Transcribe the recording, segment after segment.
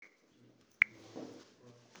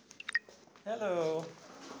Hello.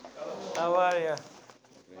 How are you?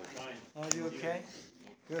 Fine. Are you okay?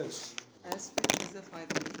 Good. Aspirin is a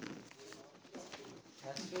vitamin.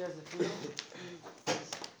 As sweet as it feels?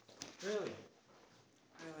 Really?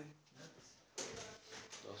 Really.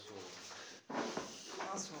 Nasıl oldu?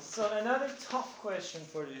 Nasıl? So another tough question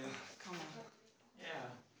for you. Come on. Yeah.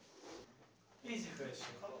 Easy question.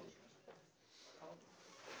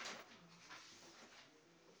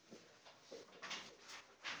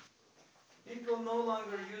 People no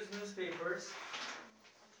longer use newspapers.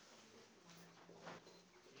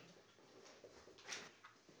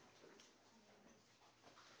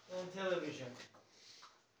 And television.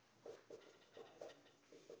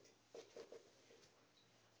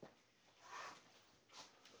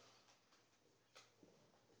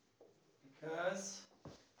 Because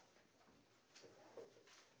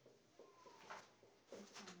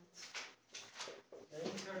the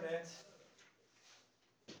internet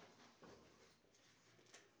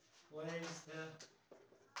plays the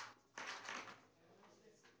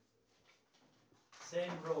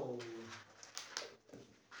same role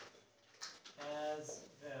as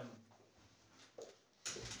them.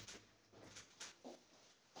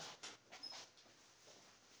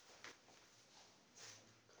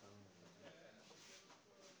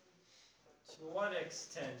 To what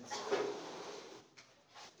extent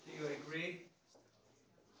do you agree?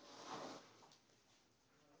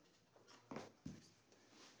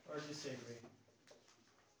 Or disagree?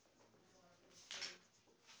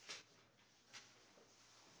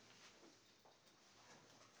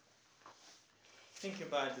 Think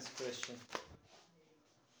about this question.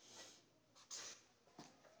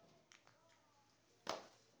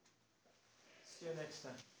 See you next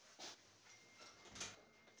time.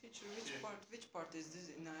 Teacher, which part is this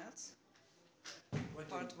in IELTS? What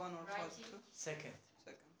do you Part 1 or part 2? Second.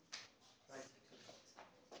 Second. Right.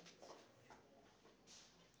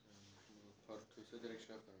 Part 2 ise direkt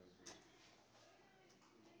şey yapmam lazım.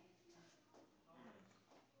 Konu var.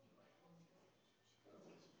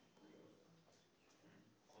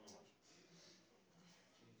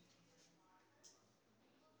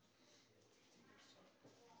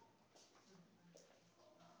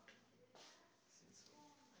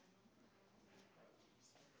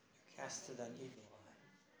 Casted an evil eye.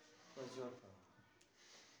 What's your problem?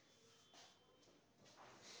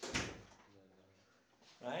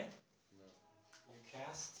 Right? No. You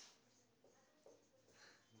cast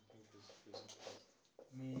Gözüm kapalı.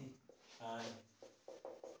 me an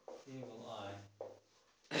evil eye.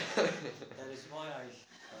 That is why I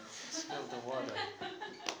spilled the water.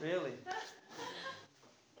 Really?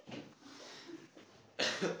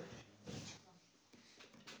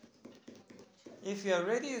 If you are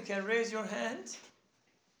ready, you can raise your hand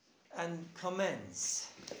and commence.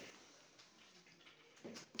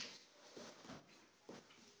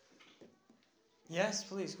 Yes,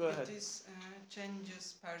 please go ahead. It is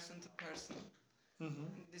changes person to person. Mm-hmm.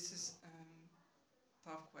 This is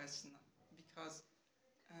tough question because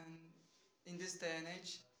in this day and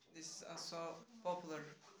age, this is a so popular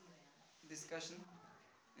discussion.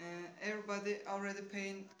 Everybody already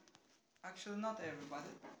paying, actually not everybody,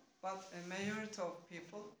 but a majority of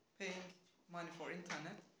people paying money for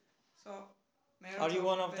internet. So majority Are you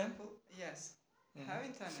one of them? people, yes, have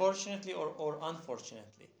internet. Fortunately or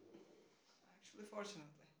unfortunately? Actually,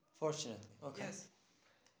 fortunately. Fortunately, okay. Yes,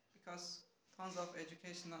 because tons of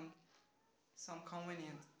education and some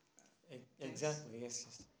convenient Exactly,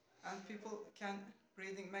 yes. and people can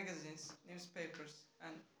reading magazines, newspapers,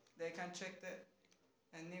 and they can check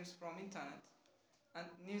the news from internet and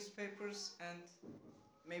newspapers and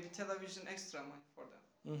maybe television extra money for them.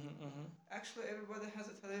 Actually, everybody has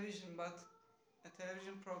a television, but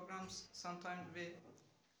television programs sometimes be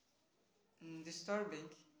disturbing,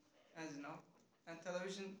 as you know, and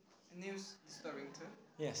television news disturbing too.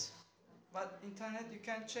 Yes. But internet, you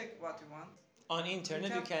can check what you want. On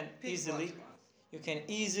internet, you can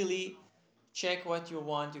easily check what you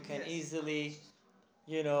want. You can easily,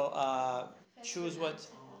 choose what.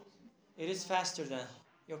 It is faster than.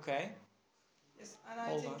 Okay. Yes, and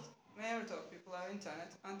I think majority of people have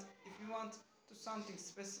internet, and if you want to something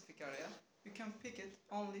specific area, you can pick it,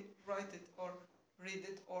 only write it or read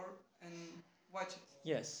it or watch it.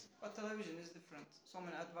 Yes. But television is different. So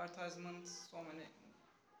many advertisements, so many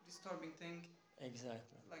disturbing things.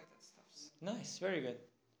 Exactly. Like that stuff. Nice, very good.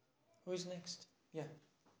 Who is next? Yeah.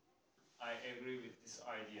 I agree with this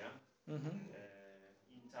idea.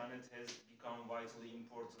 Internet has become vitally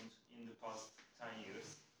important in the past 10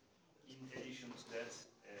 years. In addition to that,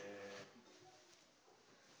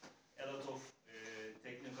 a lot of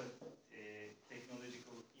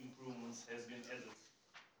technological improvements has been added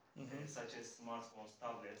such as smartphones,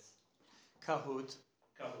 tablets, Kahoot.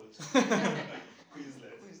 Kahoot,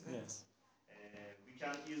 Quizlet. Yes. We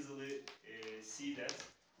can easily see that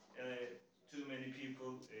too many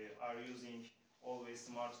people are using always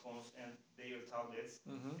smartphones and their tablets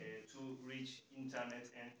to reach internet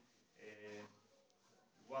and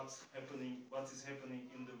what is happening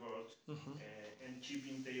in the world and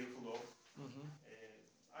keeping their flow.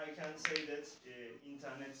 I can say that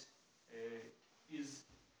internet is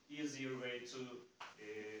easier way to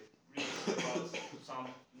read about some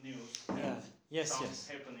news Yeah. and Yes, some yes.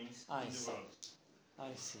 happenings I in the see. world.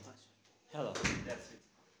 I see. Hello. That's it.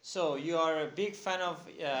 So you are a big fan of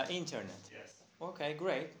internet. Yes. Okay,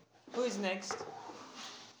 great. Who is next?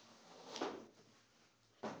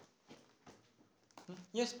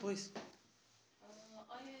 Yes, please.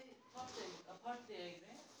 I partly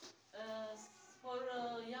agree. For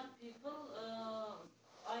young people,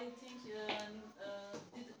 I think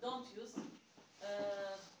don't use it.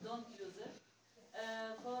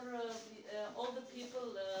 For older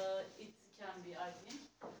people, it can be, I think,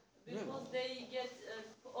 because they get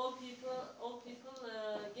all people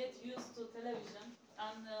get used to television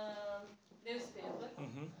and newspaper.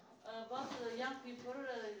 But young people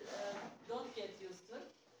don't get used to.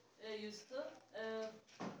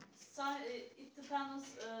 It depends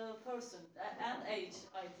person and age,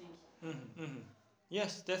 I think.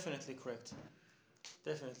 Yes, definitely correct.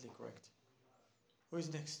 Definitely correct. Who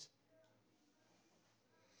is next?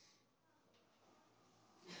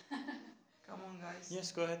 Come on, guys.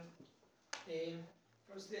 Yes, go ahead.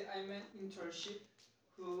 Firstly, I'm an internship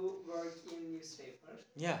who work in newspaper,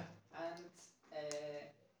 Yeah. and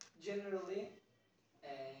generally,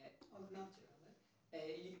 not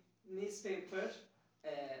generally, newspaper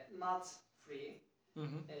not free.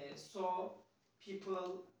 So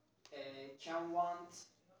people can want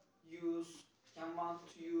to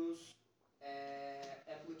use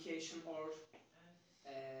application or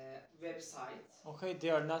website. Okay, they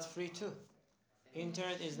are not free too.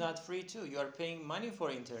 Internet is not free too. You are paying money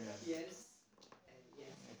for internet. Yes.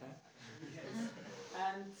 Yes. Okay. Yes.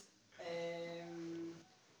 And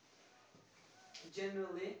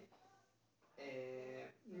generally,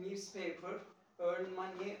 newspaper earn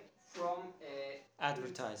money from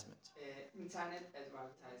Advertisement. internet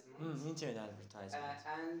advertisement. Internet advertisement.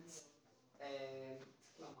 And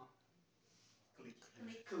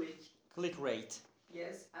click. Click rate.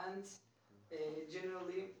 Yes, and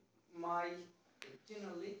generally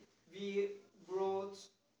we brought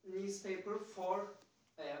newspaper for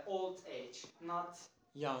old age, not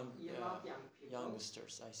Young not young people.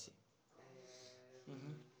 youngsters, I see. Yeah.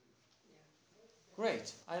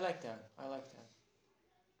 Great. I like that. I like that.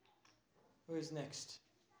 Who is next?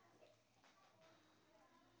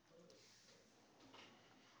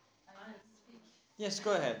 I speak. Yes,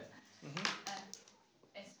 go ahead.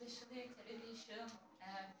 Especially television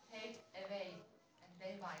fade away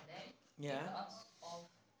day by day Yeah. because of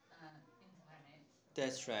internet.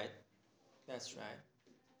 That's right. That's right.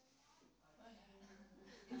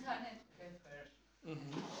 Internet prefer.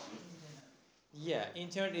 Yeah,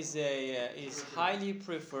 internet is highly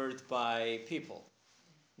preferred by people,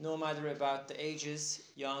 no matter about the ages,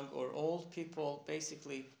 young or old people.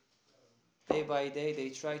 Basically, day by day they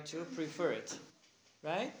try to prefer it,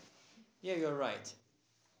 right? Yeah, you're right.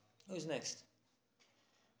 Who's next?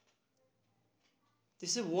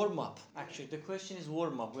 This is warm up. Actually, the question is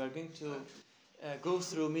warm up. We are going to go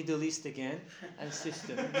through Middle East again and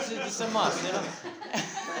system. This is a must. You know?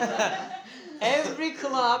 Every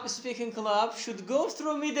speaking club, should go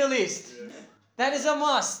through Middle East. That is a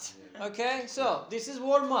must. Okay, so this is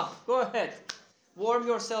warm up. Go ahead, warm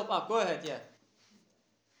yourself up. Go ahead, yeah.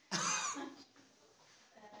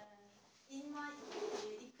 In my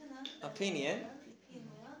Opinion.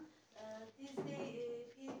 These days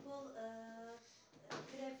people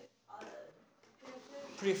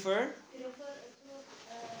Prefer to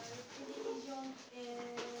television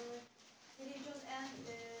and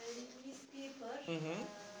newspaper.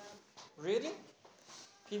 Really?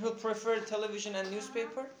 People prefer television and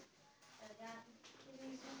newspaper?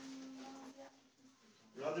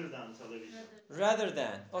 Rather than television. Rather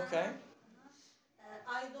than, okay.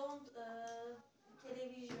 I don't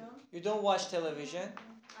television. You don't watch television?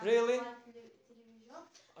 I Really? don't like television.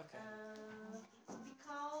 Okay.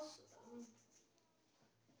 Because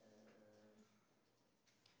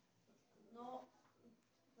no,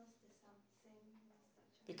 what's the same?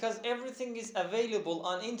 Because everything is available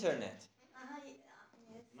on internet. Yes.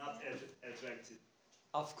 Not attractive.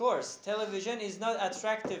 Of course, television is not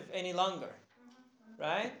attractive any longer,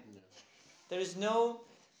 right? No. There is no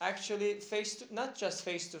actually not just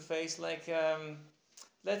face to face, like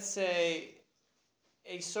let's say,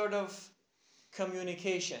 a sort of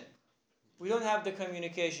communication. We don't have the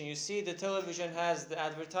communication. You see, the television has the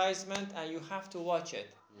advertisement, and you have to watch it.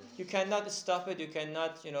 Yeah. You cannot stop it. You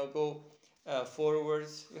cannot, go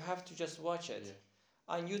forwards. You have to just watch it.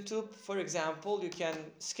 Yeah. On YouTube, for example, you can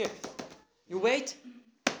skip. You wait,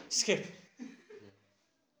 skip.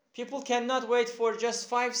 People cannot wait for just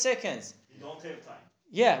 5 seconds. We don't have time.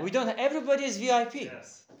 Yeah, we don't. Everybody is VIP.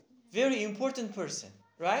 Yes. Very important person,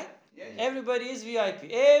 right? Yeah, yeah. Everybody is VIP.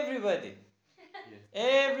 Everybody. Yeah.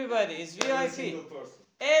 Everybody is Every VIP. single person.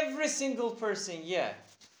 Every single person, yeah.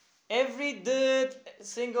 Every dude,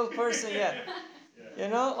 single person, yeah.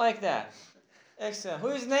 Yeah. Like that. Excellent. Who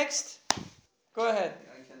is next? Go ahead.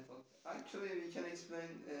 I can talk. Actually, we can explain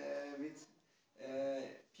with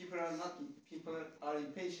people are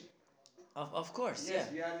impatient. Of course, Yes,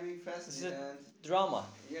 yeah. we are living This fast is a and drama.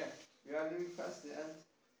 yeah, we are living fast and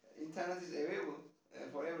internet is available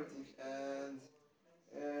for everything and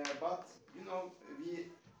but we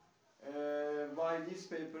buy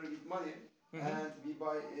newspaper with money Mhm. and we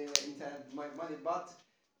buy internet with money but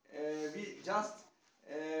we just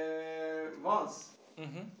once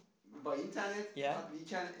Mm-hmm. by internet Yeah. but we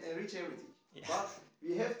can reach everything. Yeah. But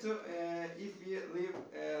we have to, if we live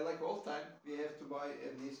like old time, we have to buy a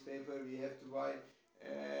newspaper, we have to buy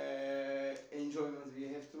enjoyment, we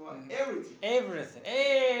have to buy Mhm. everything. Everything.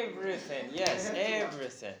 Yes, have to watch.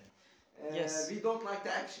 everything. Yes. We don't like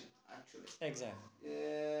the action, actually. Exactly.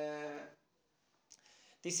 Uh,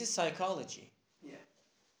 This is psychology. yeah.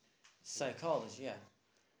 Psychology, yeah.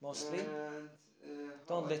 Mostly. And,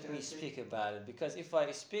 how Don't I let can me say- speak about it, because if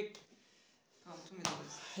I speak, Come to Middle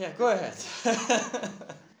East. yeah, go ahead.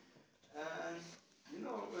 And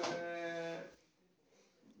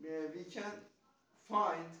we can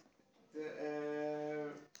find the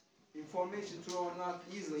information through or not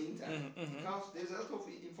easily internet Mhm, mhm. because there's a lot of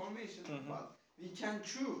information, Mhm. but we can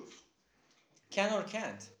choose. Can or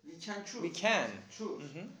can't? We can choose. We can. choose.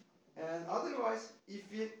 Mm-hmm. And otherwise, if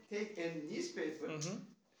we take a newspaper, Mm-hmm.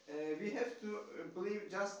 we have to believe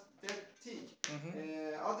just that thing.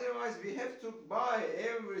 Mm-hmm. Otherwise, we have to buy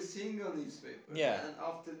every single newspaper. Yeah. And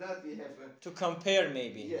after that, we have a. To compare,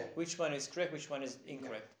 maybe Yeah. which one is correct, which one is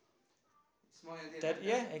incorrect. It's my idea. That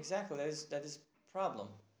exactly. That is problem.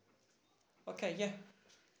 Okay, yeah.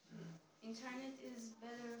 Internet is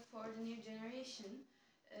better for the new generation.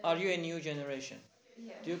 Are you a new generation?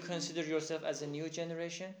 Yeah. Do you consider yourself as a new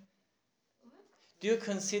generation? What? Do you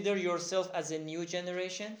consider yourself as a new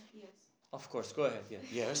generation? Yes. Of course. Go ahead. Yeah.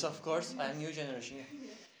 Yes, of course. I'm new generation.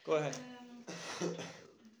 Yeah. Go ahead.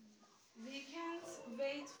 We can't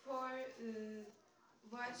wait for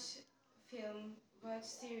watch film, watch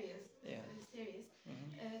series. Yeah. Series.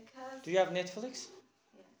 Mhm. Cause Do you have Netflix?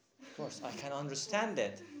 yes. Of course. I can understand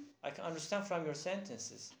that. I can understand from your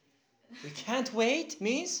sentences. We can't wait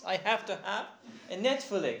means I have to have a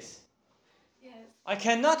Netflix. Yes. I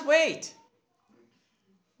cannot wait.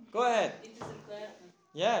 Go ahead. It is a requirement.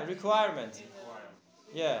 Yeah, requirement. Requirement.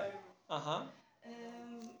 Yeah. Uh-huh.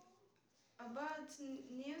 About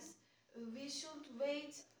news, we should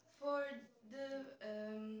wait for the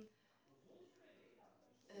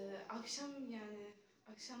akşam yani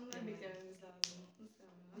akşamları beklememiz lazım. Nasıl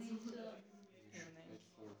yani? Wait for the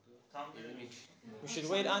Tam evening. We should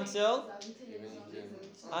wait until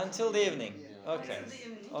the evening. Yeah. Okay. Until the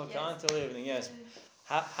evening, Okay, yes. until evening. Yes.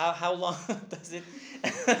 How long does it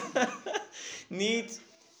need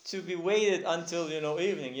to be waited until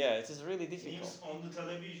evening? Yeah, it is really difficult. News on the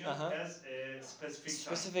television Uh-huh. has a specific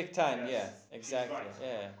time. Specific time. Yes, Yeah, she's exactly. right.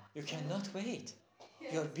 Yeah, you cannot wait.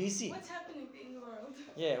 Yes. You're busy. What's happening in the world?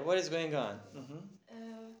 Yeah, what is going on? Mm-hmm.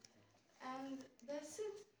 And that's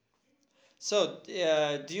it. So,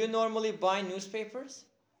 do you normally buy newspapers?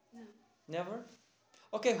 No. Never?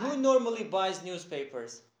 Okay, who normally buys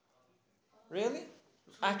newspapers? Really?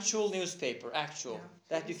 Actual newspaper, actual. Yeah.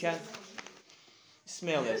 That you can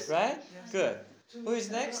smell it, right? Good. Who is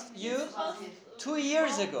next? You? 2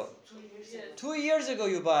 years ago. 2 years Yes. ago. 2 years ago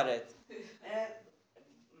you bought it.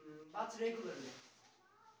 But regularly.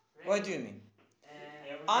 What do you mean?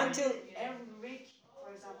 Uh, Until every week,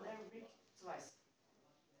 for example, every week, twice.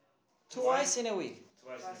 twice in a week.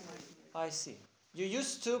 Twice. Twice a week. I see. You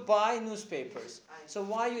used to buy newspapers. So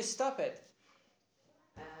why you stop it?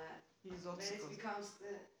 He's When it obstacle. becomes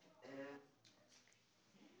the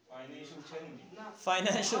Financial challenging. not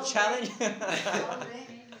Financial Always- challenge? always,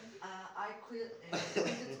 I quit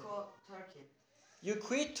go Turkey. You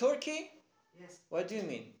quit Turkey? Yes. What do you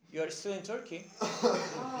mean? You are still in Turkey?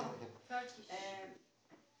 Turkish.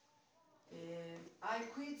 I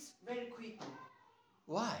quit very quickly.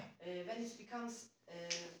 Why? When it becomes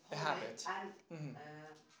A holiday habit. and Mhm.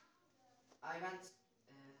 I went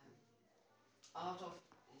out of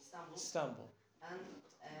Istanbul Istanbul. and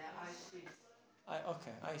I quit.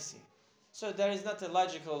 Okay, I see. So there is not a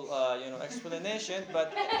logical, explanation,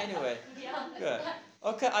 but anyway, good.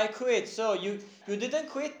 Okay, I quit. So you didn't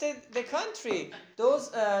quit the country.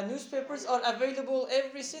 Those newspapers are available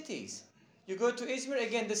every cities. You go to Izmir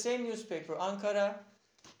again, the same newspaper, Ankara,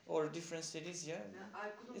 or different cities. Yeah, I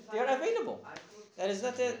couldn't they are find it. available. I couldn't. That is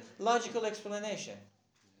not a logical explanation.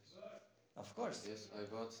 Of course. Yes, I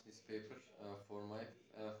bought this paper for my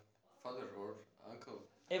father or uncle.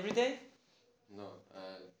 Every day? No,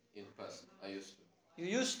 in past I used to. You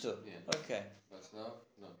used to? Yeah. Okay. But now,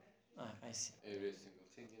 no. I see. Every single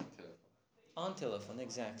thing in telephone. On telephone,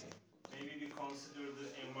 exactly. Maybe we consider the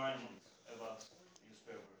environment about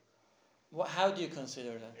newspaper. How do you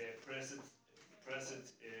consider that? Pressed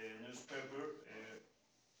newspaper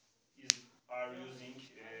are using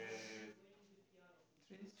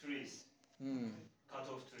trees, cut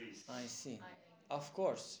off trees. I see. Of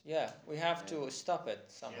course, yeah. We have to stop it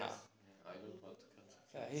somehow. Yes. Yeah, I don't want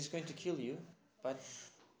to cut it. He's going to kill you, but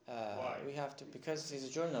Why? we have to because he's a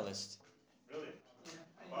journalist. Really? Yeah,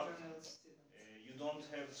 I'm But- journalist student. You don't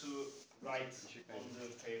have to write on the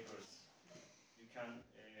papers. You can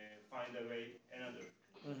find a way, another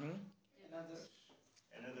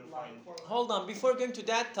Another find. line for Hold on, before going to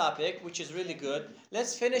that topic, which is really good,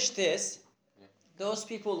 let's finish this. Yeah. Those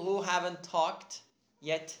people who haven't talked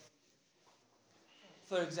yet,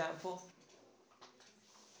 for example,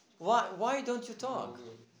 why don't you talk?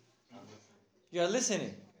 You are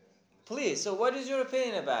listening. Please, so what is your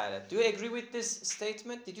opinion about it? Do you agree with this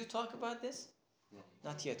statement? Did you talk about this? No.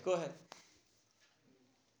 Not yet. Go ahead.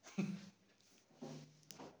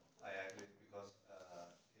 I agree because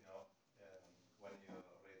when you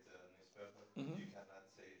read the newspaper, Mhm. you cannot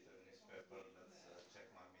say the newspaper. Let's check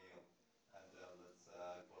my mail and let's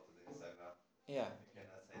go to the Instagram. Yeah. You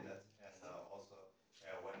cannot say that. And also,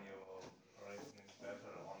 when you read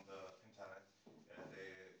newspaper on the internet,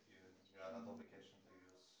 you are not obligation to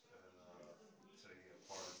use tree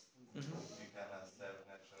forest. Mhm. You can save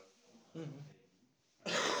nature. Mhm.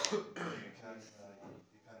 You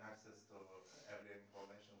can access to every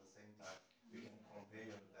information at the same time. You can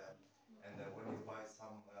compare them, and when you buy a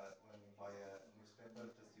newspaper,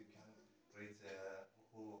 just you can read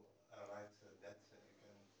who write that.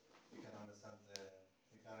 You can understand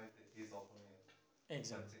you can read his opinion.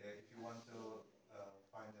 Exactly. But if you want to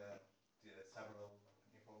find several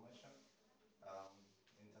information,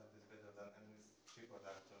 internet is better than and it's cheaper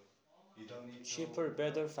than to. You don't need Cheaper, to.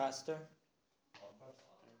 better, faster. Of course.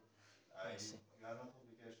 I see. You are not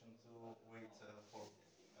obligation to wait for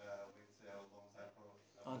wait a long time for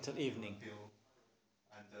Until for evening. film,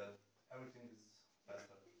 and everything is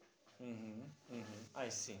faster. I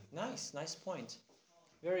see. Nice point.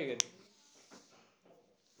 Very good.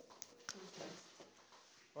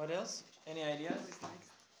 What else? Any ideas?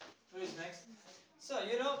 Who is next? So,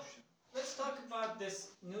 let's talk about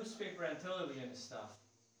this newspaper and television stuff.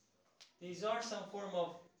 These are some form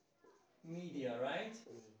of media, right?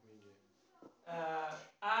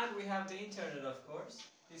 And we have the internet, of course.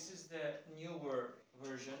 This is the newer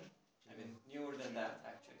version. I mean, newer than that,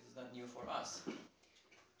 actually. It's not new for us.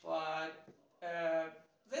 But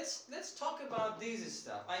let's talk about this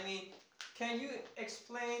stuff. I mean, can you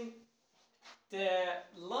explain the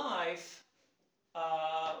life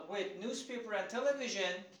with newspaper and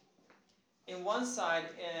television in one side,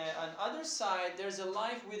 on other side there's a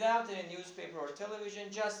life without any newspaper or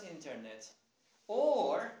television, just internet?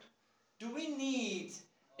 Or do we need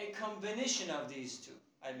a combination of these two?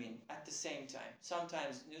 I mean, at the same time.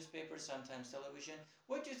 Sometimes newspaper, sometimes television.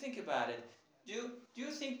 What do you think about it? Do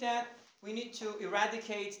you think that we need to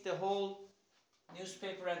eradicate the whole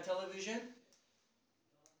newspaper and television?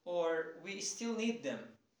 Or we still need them?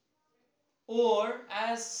 Or,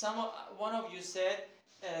 as one of you said,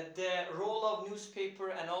 the role of newspaper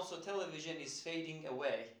and also television is fading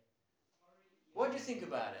away. What do you think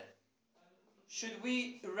about it? Should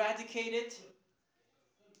we eradicate it?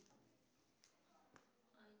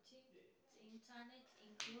 I think the internet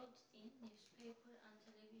includes in newspaper and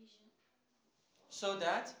television So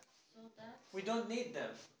that so that we don't need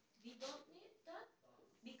them. we don't need that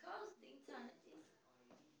because the internet is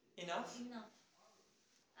Enough? enough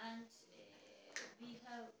and we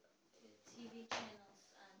have TV channels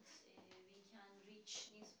and we can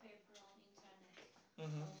reach newspaper on internet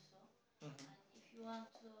Mhm. also and if you want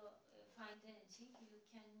to find anything you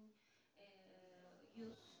can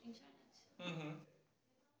use internet.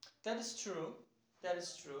 That is true. That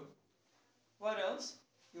is true. What else?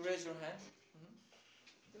 You raise your hand.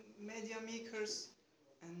 the media makers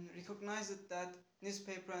and recognized that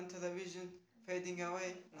newspaper and television fading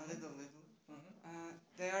away a little.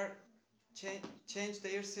 They are change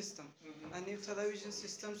their system and new television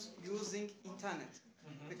systems using internet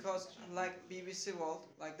because like BBC World,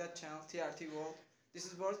 like that channel TRT World, this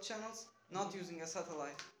is world channels not using a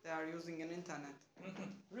satellite. They are using an internet.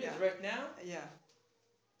 Really? Yeah. Right now? Yeah.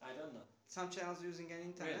 I don't know. Some channels using an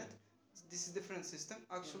internet. Really? This is different system.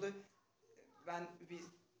 Actually, when we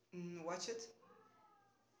watch it,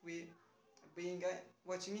 we being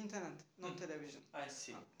watching internet, not television. I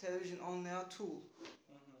see. Television only a tool.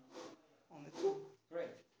 Only tool.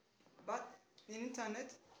 Great. But in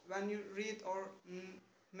internet, when you read or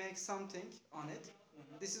make something on it,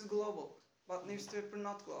 this is global. But newspaper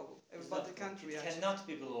not global. Everybody can't react. It cannot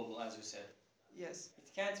be global, as you said. Yes. It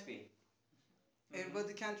can't be.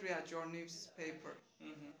 Everybody can't react your newspaper.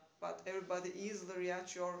 But everybody easily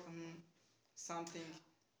react your something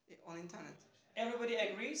on internet. Everybody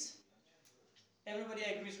agrees? Everybody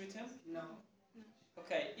agrees with him? No.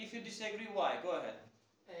 Okay, if you disagree, why? Go ahead.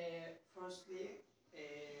 Firstly,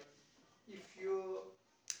 if you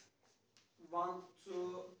want to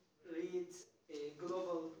read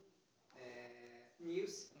global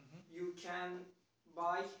news, you can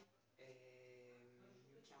buy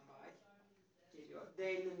geliyor,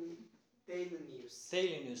 daily news.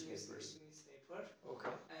 Daily newspapers. Newspaper.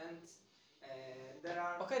 Okay. And there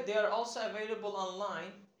are. Okay, they are also available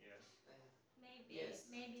online. Maybe Yes.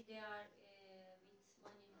 maybe they are with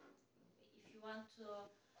money. If you want to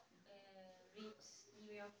read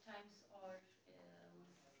New York Times or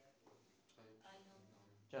I don't know,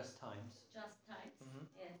 Just Times. Just Times. Mhm.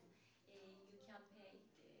 Yes, you can pay.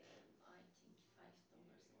 I think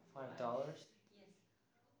 $5 or $5? Yes,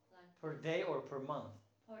 like Per day or per month?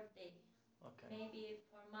 per day. Okay. Maybe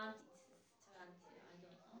per month it's 20. I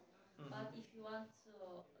don't know. But if you want to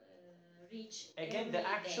reach Again, the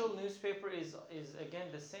every actual day, newspaper is again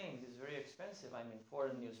the same. It's very expensive. I mean,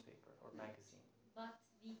 foreign newspaper or magazine. but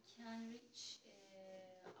we can reach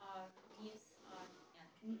our news,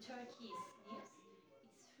 in Turkey's news.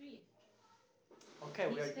 It's free. Okay,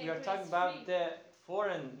 we are Newspaper talking is about free. the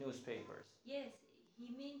foreign newspapers. Yes, he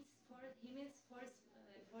means foreign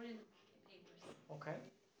papers, Okay.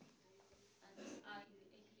 and I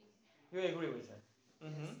agree. You agree with him?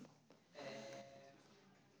 Mm-hmm.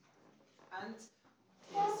 And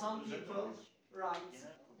some people write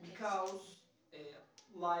because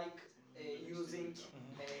like using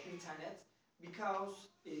internet, because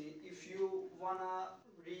if you wanna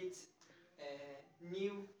read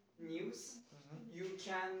new news, you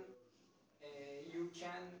can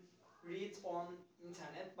read on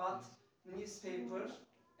internet, but newspaper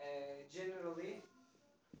generally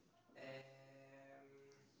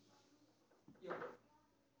yok.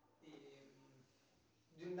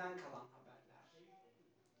 Dünden kalan haberler.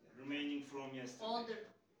 Remaining from yesterday.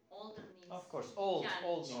 Older news. Of course, old Can.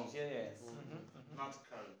 news. Yeah. Not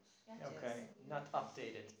current. Okay, not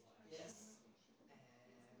updated. Yes.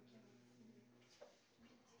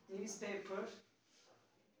 Newspaper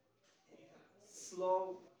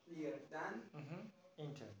slower than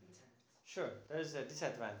Internet. Sure, there is a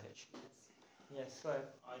disadvantage. Yes, go ahead.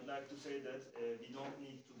 I'd like to say that we don't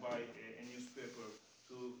need to buy a newspaper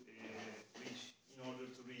to reach in order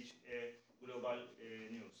to reach a global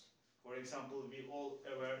news. For example, we all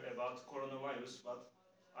aware about coronavirus, but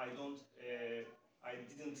I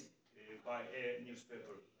didn't buy a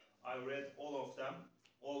newspaper. I read all of them,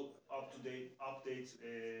 all up to date update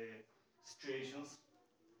situations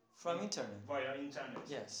From internet. via internet.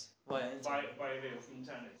 Yes, via internet. By way of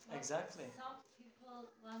internet. Exactly. Some people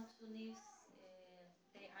want to news.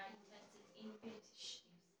 They are interested in British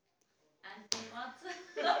news, and they want to.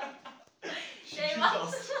 they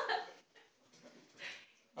want to.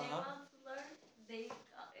 They want to learn their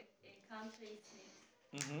country's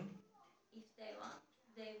news. If they want,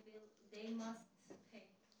 they must pay.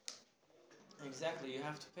 Exactly, you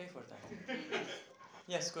have to pay for that.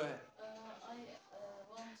 Yes, go ahead. I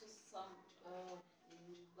want to some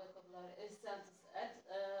vocabulary sentence at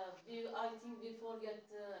I think we forget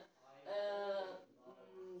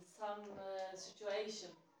some situation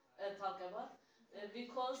talk about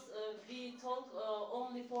because we talk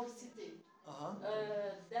only for city.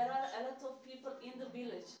 There are a lot of people in the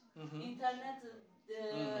village. Internet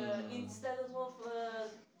instead of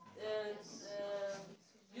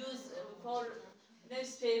use for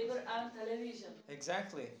newspaper and television.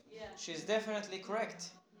 Exactly. Yeah. She's definitely correct.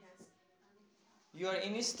 You are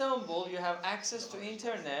in Istanbul, you have access to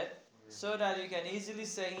internet so that you can easily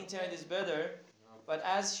say internet is better, but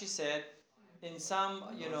as she said, in some,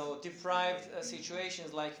 deprived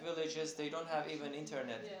situations like villages, they don't have even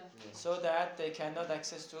internet, so that they cannot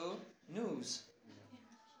access to news.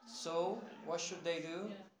 So what should they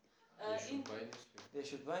do? They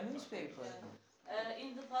should buy newspaper.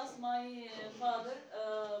 In the past, my father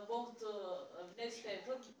bought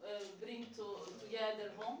newspaper, bring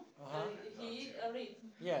together home. He read.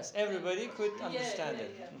 Yes, everybody could understand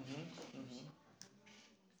it.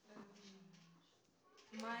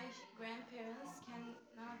 My grandparents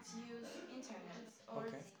cannot use internet or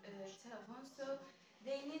telephone, so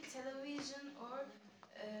they need television or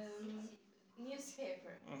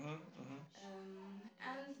newspaper.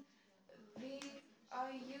 And we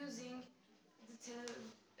are using the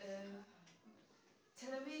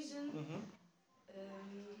television,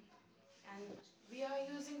 and we are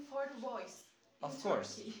using for the voice. Of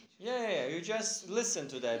course. Turkey. Yeah. You just listen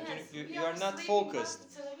to that. Yes, You are not sleeping, focused. but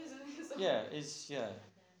the television is on.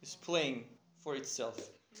 It's playing for itself.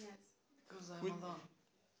 Yes. Because I'm alone.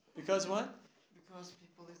 Because what? Because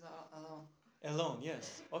people is alone. Alone,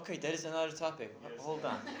 yes. Okay, that is another topic. Yes. Hold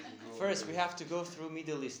on. First, we have to go through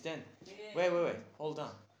Middle East. Then, wait. Hold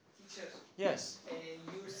on. Teacher, Yes.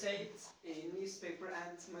 you said newspaper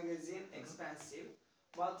and magazine expensive,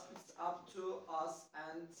 but it's up to us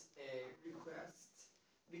and request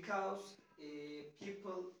because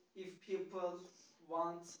if people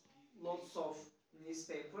want lots of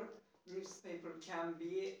newspaper can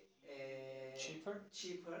be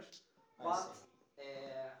cheaper, but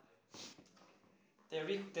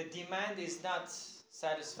The demand is not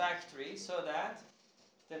satisfactory, so that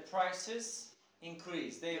the prices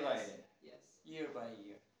increase day by day, yes. year by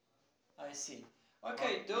year. I see.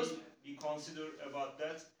 Okay, we consider about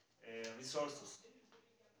that resources.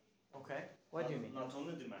 Okay. What do you mean? Not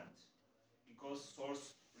only demand, because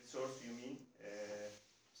resource you mean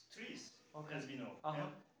trees, Okay. as we know, Uh-huh.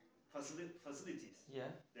 and facilities.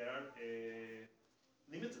 Yeah. They are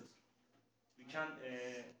limited. We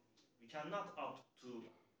cannot up to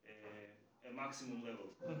a maximum level.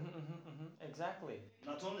 Exactly.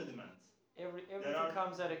 Not only demand. Everything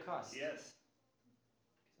comes at a cost. Yes.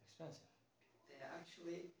 It's expensive.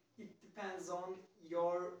 Actually, it depends on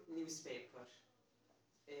your newspaper.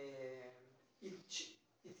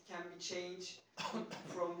 It can be changed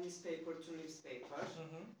from newspaper to newspaper.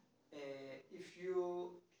 If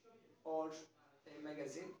you or a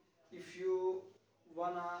magazine, if you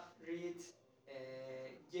wanna read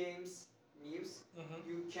games news,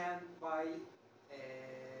 you can buy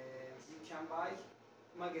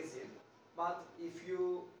magazine. But if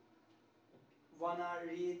you wanna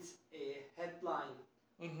read a headline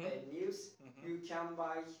news, you can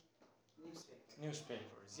buy newspaper.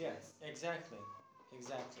 Newspapers, yes, exactly.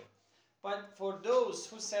 But for those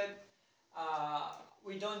who said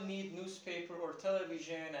we don't need newspaper or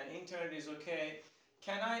television and internet is okay,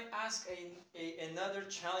 can I ask another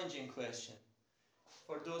challenging question?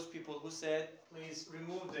 For those people who said, please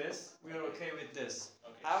remove this, we are okay with this.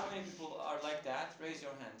 Okay. How many people are like that? Raise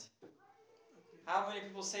your hand. How many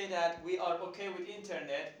people say that we are okay with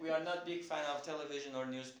internet, we are not big fan of television or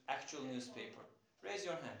actual newspaper? Raise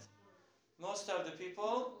your hand. Most of the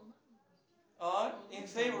people are in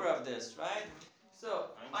favor of this, right? So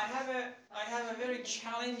I have a very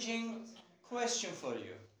challenging question for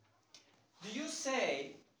you. Do you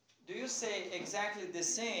say exactly the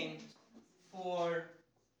same for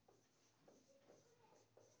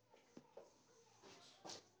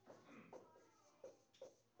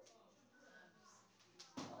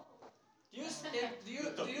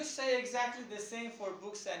do you say exactly the same for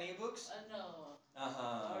books and ebooks? No. Yeah.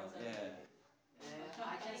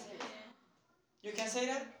 I can say You can say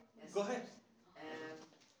that? yes. Go ahead.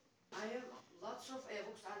 I have lots of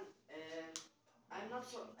ebooks and I'm not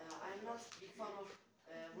big fan of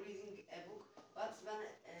reading a book. But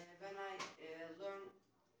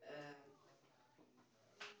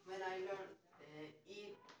when I learn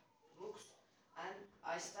e-books and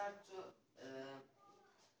I start to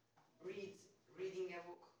reading a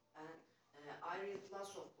book and I read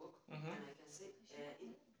lots of books and I can say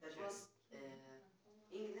that was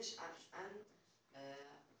English and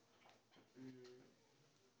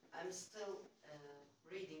I'm still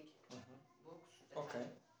reading books Okay.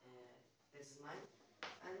 this is mine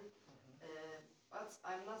and but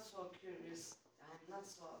I'm not so curious. I'm not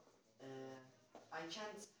so I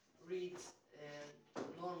can't read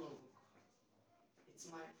normal book. It's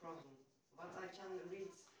my problem. But I can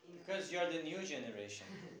read in Because you're the new generation.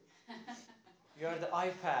 You're the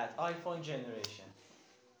iPhone generation.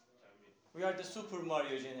 We are the Super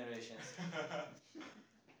Mario generation.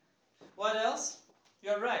 What else?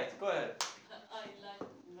 You're right. Go ahead. I like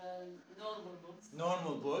normal books.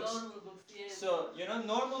 Normal books. Normal books, yes. So, you know,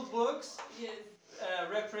 normal books Yes.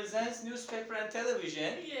 Represents newspaper and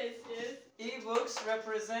television. Yes, yes. E-books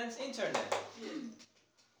represents internet. Yes.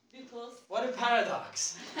 Because. What a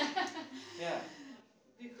paradox. Yeah.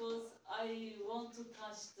 Because I want to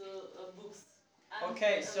touch the books. And,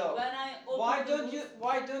 Okay, so when I open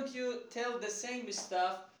why don't you tell the same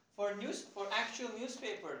stuff for actual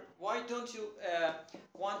newspaper? Why don't you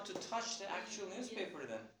want to touch the actual newspaper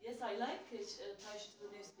then? Yes, I like touch the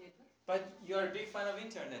newspaper. But you're a big fan of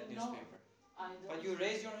internet newspaper. I don't. But you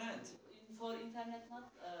raise your hand. For internet,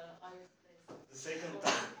 not I raise. The second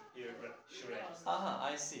time here, sure.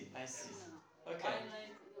 I see. Okay. I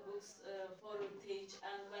like the books for page,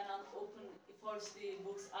 and when I open first the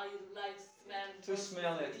books, I like smell. To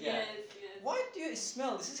smell it, yeah. Yes. Why do you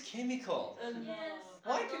smell? This is chemical. Yes.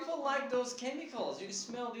 Why people like those chemicals? You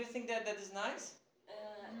smell. Do you think that is nice?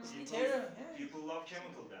 Terrible. Yeah. People love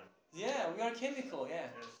chemical then. Yeah, we are chemical. Yeah.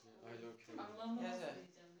 Yes. I love chemical. Yes.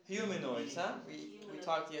 Humanoids, huh? We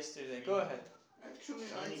talked yesterday. Go ahead. Actually,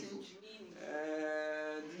 I think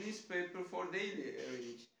the newspaper for daily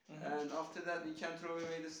reading, and after that we can throw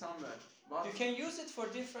away the somewhere. But you can use it for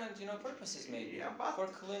different, purposes maybe. Yeah, but for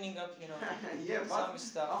cleaning up, yeah, but some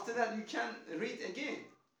stuff. after that you can read again.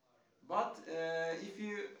 But if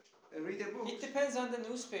you read a book, it depends on the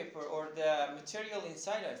newspaper or the material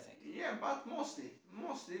inside, I think. Yeah, but mostly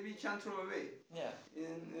we can throw away. Yeah.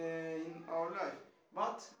 In our life,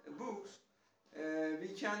 but books we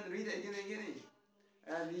can read again,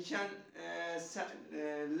 and we can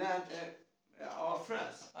learn our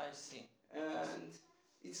friends. I see. And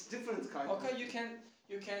it's different kind. Okay, you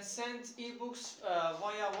can send e-books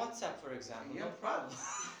via WhatsApp, for example. Yeah, no problem.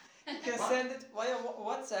 You can send it via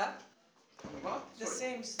WhatsApp. But the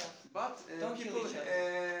same stuff. But don't people, kill each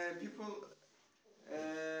other. People,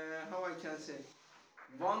 how I can say,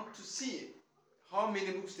 want to see how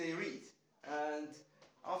many books they read, and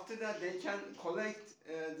after that they can collect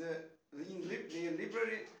in their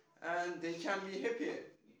library, and they can be happy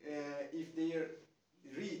if they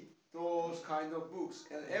read those kind of books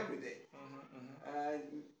every day.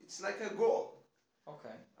 And it's like a goal.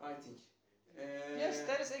 Okay. I think. Yes,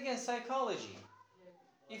 that is again psychology.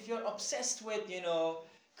 If you're obsessed with,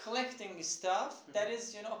 collecting stuff, that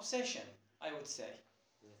is, obsession, I would say.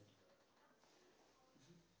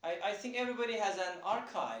 I think everybody has an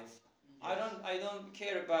archive. I don't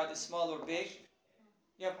care about the small or big.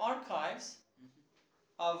 You have archives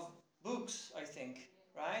of books, I think,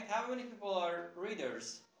 right? How many people are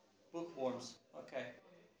readers? Bookworms. Okay.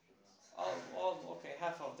 Okay,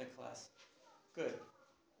 half of the class. Good.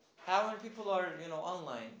 How many people are,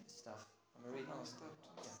 online stuff? I'm reading stuff.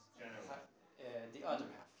 The other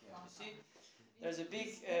half. Yeah. You see, there's a big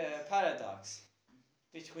paradox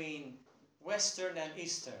between Western and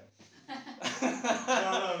Eastern.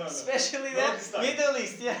 No. Especially the Middle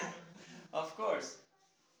East. Yeah. Of course.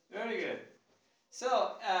 Very good.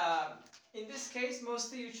 So, in this case,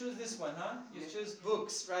 mostly you choose this one, huh? You choose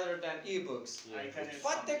books rather than e-books. Yeah.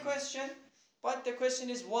 But the question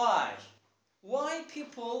is why? Why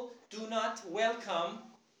people do not welcome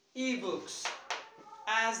e-books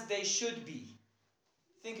as they should be?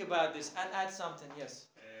 Think about this and add something. Yes.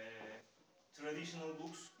 Traditional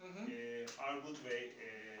books are good way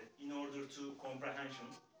in order to comprehension.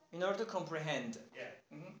 In order to comprehend.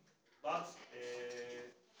 Yeah. But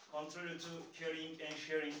contrary to carrying and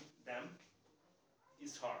sharing them,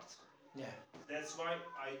 is hard. Yeah. That's why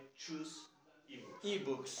I choose e-books.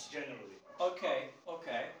 E-books. Generally. Okay.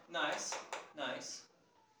 Nice.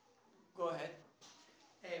 Go ahead.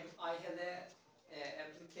 I had a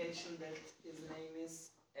application that his name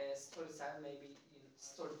is Storytel.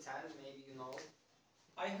 Maybe you know.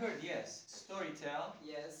 I heard yes. Storytel.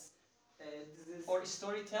 Yes. This is or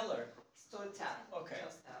Storyteller. Storytel. Okay.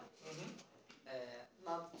 Just L.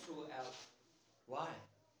 Not through L. Why?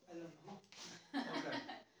 I don't know. Okay.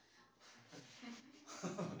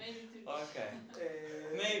 Maybe. Okay.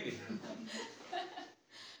 Maybe.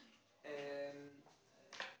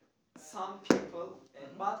 Some people,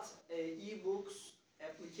 but e-books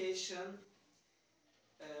application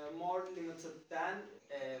more limited than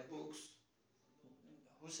books.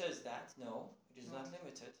 Who says that? No, it is not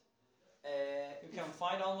limited. You can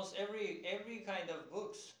find almost every kind of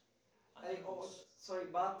books. Sorry,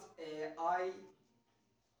 but I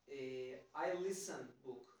listen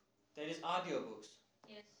book. There is audiobooks.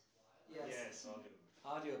 Yes. Yes,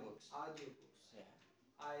 Audiobooks. Yeah.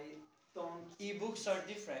 I don't. E-books are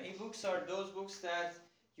different. E-books are those books that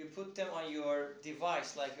you put them on your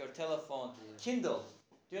device, like your telephone. Kindle.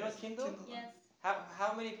 Do you know Kindle? Yes.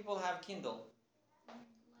 How many people have Kindle?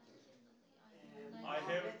 I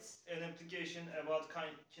have an application about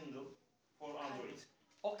Kindle for Android.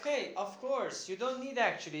 Okay, of course. You don't need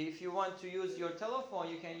actually. If you want to use your telephone,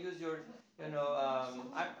 you can use your,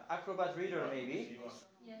 Acrobat Reader maybe,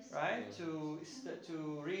 Yes. right? To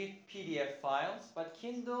read PDF files. But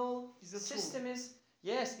Kindle Is a system is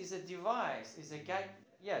is a device, is a tool.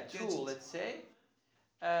 Gadget. Let's say.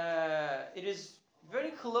 It is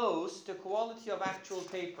very close to quality of actual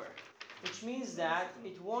paper, which means that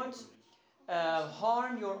it won't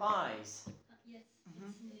harm your eyes. Yes.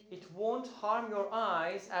 It won't harm your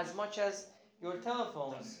eyes as much as your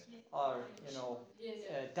telephones are,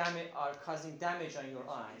 are causing damage on your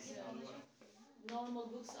eyes. Normal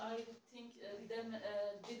books, I think,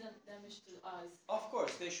 didn't damage the eyes. Of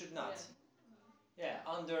course, they should not. Yeah,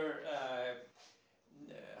 under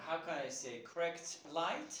how can I say, correct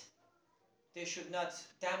light, they should not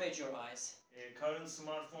damage your eyes. Current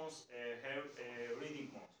smartphones have reading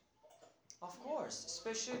mode. Of course,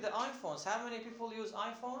 especially the iPhones. How many people use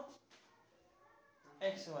iPhone?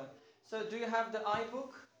 Excellent. So do you have the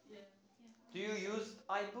iBook? Yeah. Do you use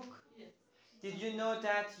iBook? Yes. Did you know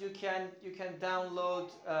that you can download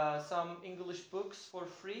some English books for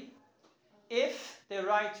free if the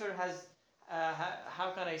writer has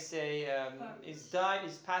how can I say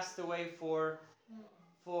is passed away for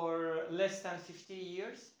less than 50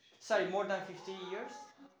 years? Sorry, more than 50 years.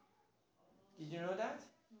 Did you know that?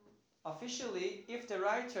 Officially, if the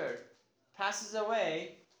writer passes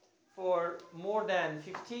away for more than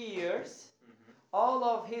 50 years, all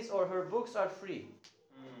of his or her books are free.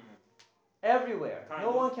 Everywhere.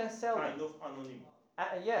 No one can sell them. Kind of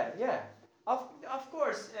anonym. Yeah. Of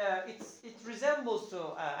course, it resembles to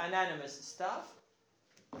anonymous stuff,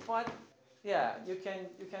 but yeah, you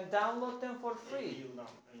can download them for free. Yıldan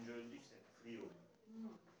önce öldüyse free oluyor.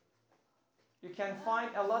 You can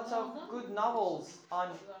find a lot of good novels on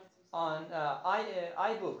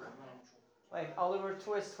iBook, like Oliver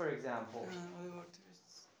Twist, for example. Oliver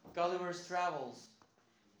Twist. Gulliver's Travels.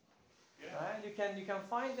 Yeah. Right? You can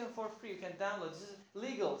find them for free. You can download. This is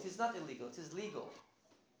legal. It is not illegal. It is legal.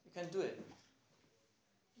 You can do it.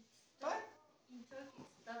 But In Turkey,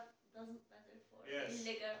 that doesn't matter for Yes.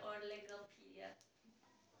 illegal or legal PDF.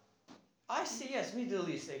 I see. Yes, Middle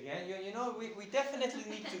East again. We definitely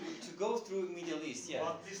need to go through Middle East. Yeah.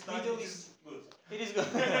 But this time Middle it East. is good. It is good.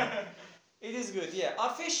 It is good. Yeah.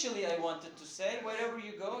 Officially, I wanted to say, wherever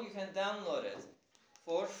you go, you can download it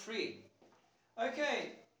for free. Okay.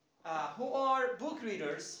 Who are book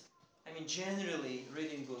readers? I mean, generally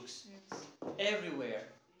reading books everywhere.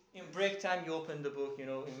 In break time, you open the book. In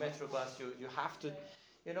Metrobus, you have to.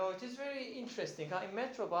 It is very interesting. In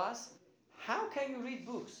Metrobus, how can you read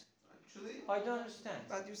books? Actually, I don't understand.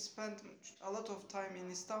 But you spend a lot of time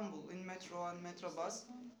in Istanbul in metro and metrobus,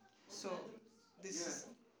 so this is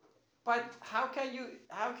But how can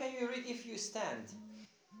you read if you stand?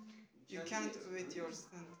 you can't with your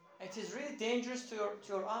stand. It is really dangerous to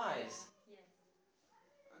your eyes. Yes.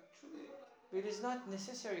 actually, It is not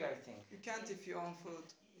necessary, I think. You can't if you own food.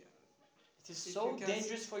 It is If so you can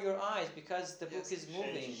dangerous for your eyes because the book Yes. is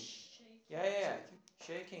moving. Yeah.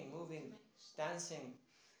 Shaking, moving, dancing.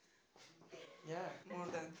 Yeah.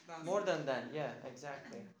 More than that, yeah,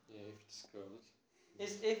 exactly. Yeah, if it's crowded.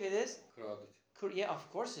 If it is? Crowded. Yeah, of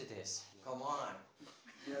course it is. Come on.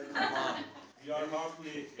 yeah, Come on. We are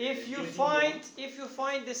hardly. If you getting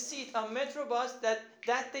find the seat on Metrobus,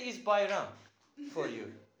 that day is Bayram for you.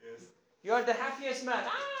 Yes. You are the happiest man.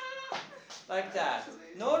 Like that.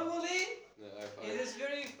 Normally, No, it is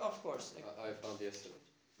very, of course. I found yesterday.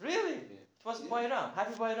 Really? Yeah. It was Bayram.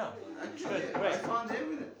 Happy Bayram. actually, Good, I great. found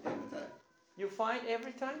every time. You find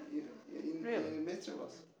every time In Really?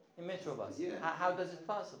 Metrobus. in Metrobus. Yeah. How does it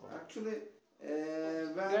possible? Actually,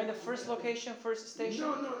 when You're in the first location, first station.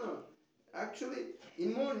 No. Actually,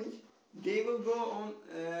 in morning they will go on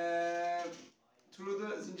through the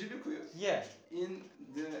Zincirlikuyu. Yeah. In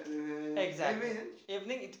the Exactly. evening,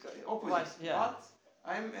 Evening, opposite. Yeah. But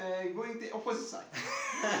I'm going the opposite side.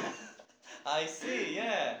 I see.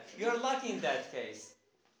 Yeah. You're lucky in that case.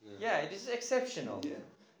 Yeah, it is exceptional. Yeah.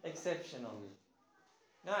 Exceptional.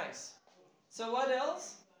 Nice. So what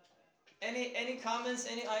else? Any comments?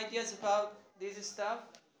 Any ideas about this stuff?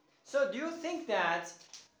 So do you think that?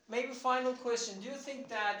 Maybe final question. Do you think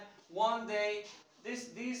that one day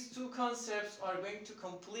these two concepts are going to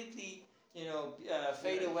completely,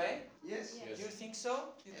 fade away? Yes. Yes. Do you think so?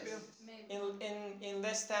 It Yes. will. Maybe. In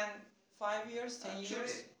less than 5 years, 10 Actually,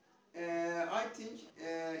 years? I think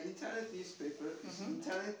internet newspaper, Mhm.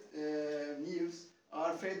 internet news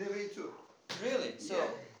are fade away too. Really? So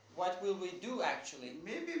Yeah. what will we do actually?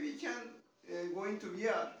 Maybe we can go into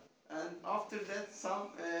VR, and after that some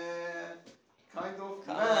kind of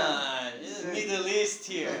Come man. on, this is Middle East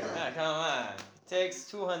here. Come on. It takes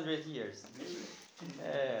 200 years.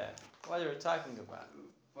 What are you talking about?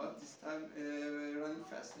 But this time running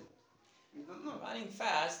faster. We don't know. Running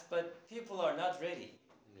fast, but people are not ready.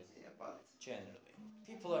 Yeah, but Generally,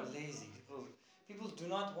 people are lazy. People do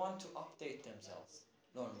not want to update themselves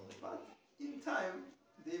normally. But in time,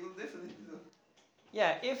 they will definitely do.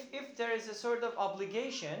 Yeah, if there is a sort of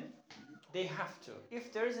obligation, they have to.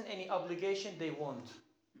 If there isn't any obligation, they won't.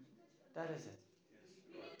 That is it.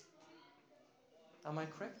 Am I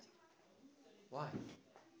correct? Why?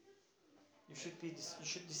 You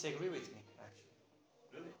should disagree with me, actually.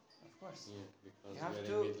 Really? Of course. Yeah, because You have we are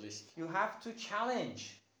to- in Middle East. You have to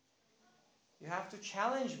challenge. You have to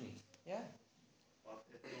challenge me. Yeah. But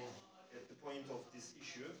at the point of this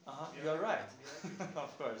issue, You're right.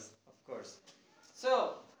 Of course.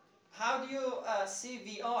 So, how do you see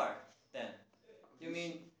VR then?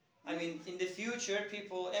 I mean, in the future,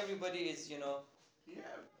 everybody is, Yeah.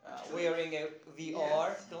 wearing a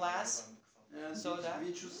VR glass. And So we, that-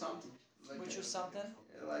 we choose something. Which is something,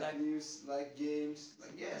 Like, like- news, like games,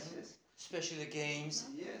 like yes, especially games.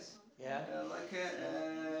 yes. Yeah. Like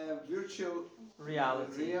a virtual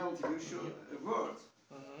Reality. virtual world.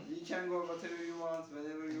 Mm-hmm. You can go whatever you want,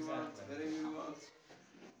 whenever you want, Exactly. wherever you want.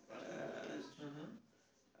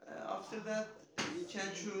 After that, we can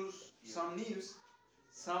choose some news,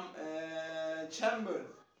 some chamber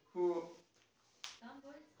who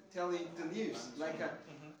telling the news. Like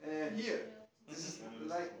here, this is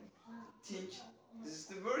like this is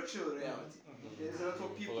the virtual reality. There's a lot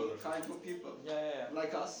of people, Hologram. kind of people Yeah.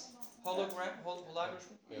 like us.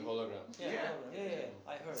 Holography. Yeah, hologram. Yeah.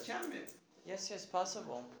 I heard. It can be. Yes,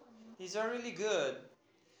 possible. These are really good.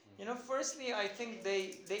 Firstly, I think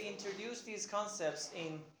they introduced these concepts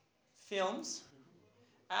in films.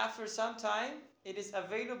 After some time, it is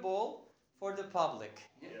available for the public,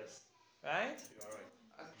 yes, right? you are right.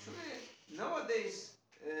 Actually, nowadays,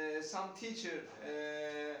 some teacher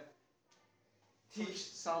teach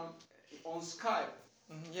some on Skype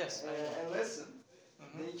Yes. a lesson.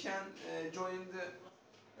 They can join the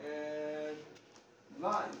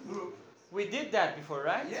line group. We did that before,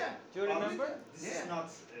 right? Yeah. Do you remember? This Yeah. is not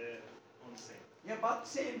on the same. Yeah, but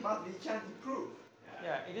same, but we can improve.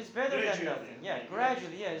 Yeah, it is better than Gradually. nothing. Yeah,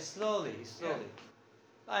 gradually. Yeah, slowly.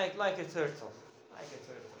 Like a turtle.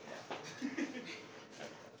 Yeah.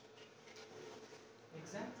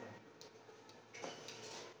 Exactly.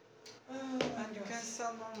 And you can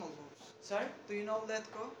sell normal books. Sorry? Do you know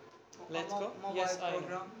Letgo? Let's go. Mobile Yes, I know.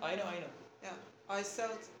 program. I know. Yeah, I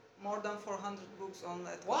sold more than 400 books on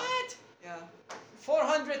Letgo. What? Yeah,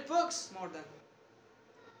 400 books? more than.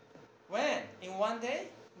 When? In one day?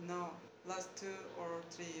 No, last 2 or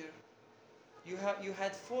 3 years. You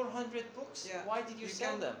had 400 books? Yeah. Why did you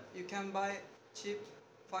sell them? You can buy cheap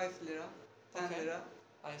 5 lira, 10 Okay. lira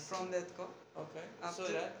I see. from Letgo. Okay. After,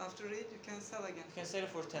 So that after it, you can sell again. you can sell it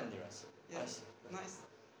for 10 liras. Yeah. I see. Nice.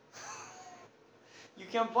 You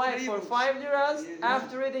can buy it Free for books. 5 liras. Yeah.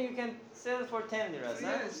 After it, you can sell it for 10 liras. Huh?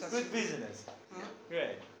 Yes, Good business. Huh?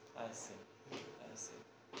 Great. I see.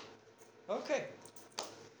 Okay.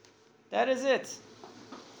 That is it.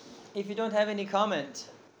 If you don't have any comment,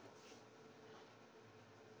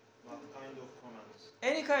 What kind of comments?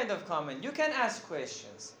 any kind of comment, you can ask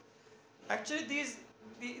questions. Actually, these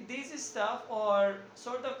stuff are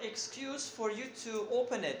sort of excuse for you to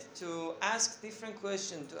open it, to ask different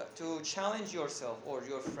questions, to challenge yourself or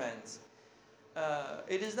your friends.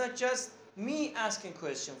 It is not just me asking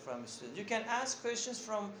questions from students. You can ask questions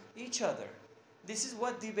from each other. This is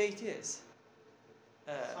what debate is.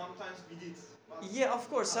 Sometimes we did. But Yeah, of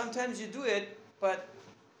course, sometimes you do it, but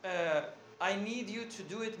I need you to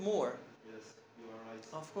do it more. Yes, you are right.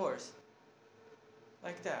 Of course.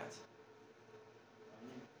 Like that.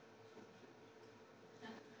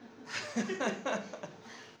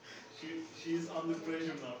 She is under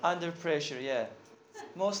pressure now. Under pressure, yeah.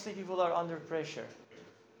 Mostly people are under pressure.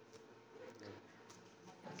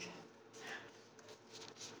 Okay.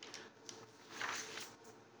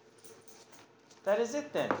 That is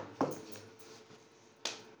it then.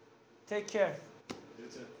 Take care. You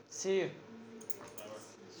too. See you.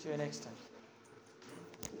 Bye-bye. See you next time.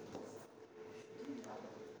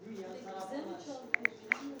 Bize mi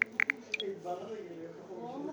çaldı? Bana da geliyor.